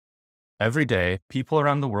Every day, people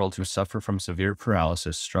around the world who suffer from severe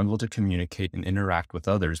paralysis struggle to communicate and interact with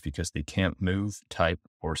others because they can't move, type,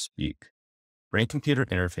 or speak. Brain-computer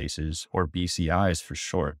interfaces, or BCIs for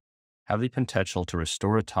short, have the potential to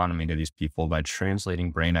restore autonomy to these people by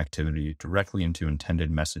translating brain activity directly into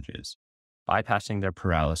intended messages, bypassing their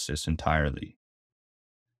paralysis entirely.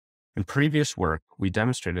 In previous work, we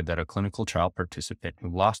demonstrated that a clinical trial participant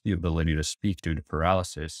who lost the ability to speak due to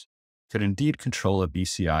paralysis could indeed control a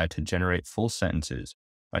BCI to generate full sentences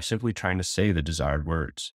by simply trying to say the desired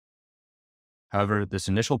words. However, this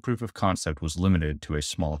initial proof of concept was limited to a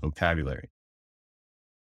small vocabulary.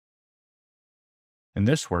 In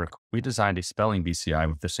this work, we designed a spelling BCI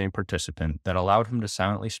with the same participant that allowed him to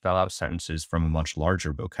silently spell out sentences from a much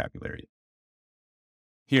larger vocabulary.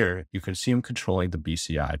 Here, you can see him controlling the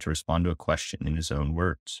BCI to respond to a question in his own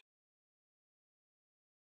words.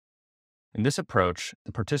 In this approach,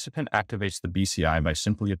 the participant activates the BCI by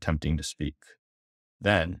simply attempting to speak.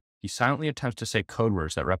 Then, he silently attempts to say code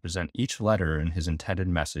words that represent each letter in his intended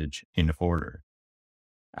message in order.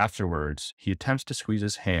 Afterwards, he attempts to squeeze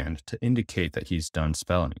his hand to indicate that he's done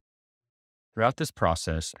spelling. Throughout this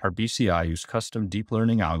process, our BCI used custom deep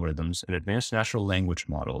learning algorithms and advanced natural language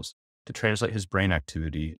models to translate his brain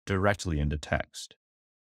activity directly into text.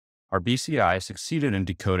 Our BCI succeeded in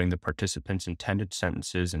decoding the participant's intended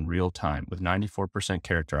sentences in real time with 94%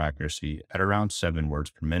 character accuracy at around 7 words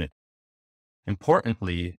per minute.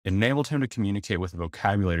 Importantly, it enabled him to communicate with a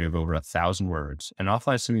vocabulary of over 1,000 words, and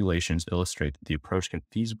offline simulations illustrate that the approach can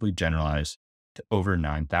feasibly generalize to over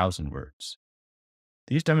 9,000 words.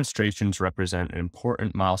 These demonstrations represent an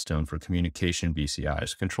important milestone for communication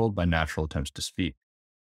BCIs controlled by natural attempts to speak,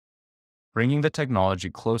 bringing the technology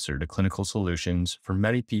closer to clinical solutions for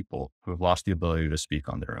many people who have lost the ability to speak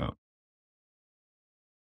on their own.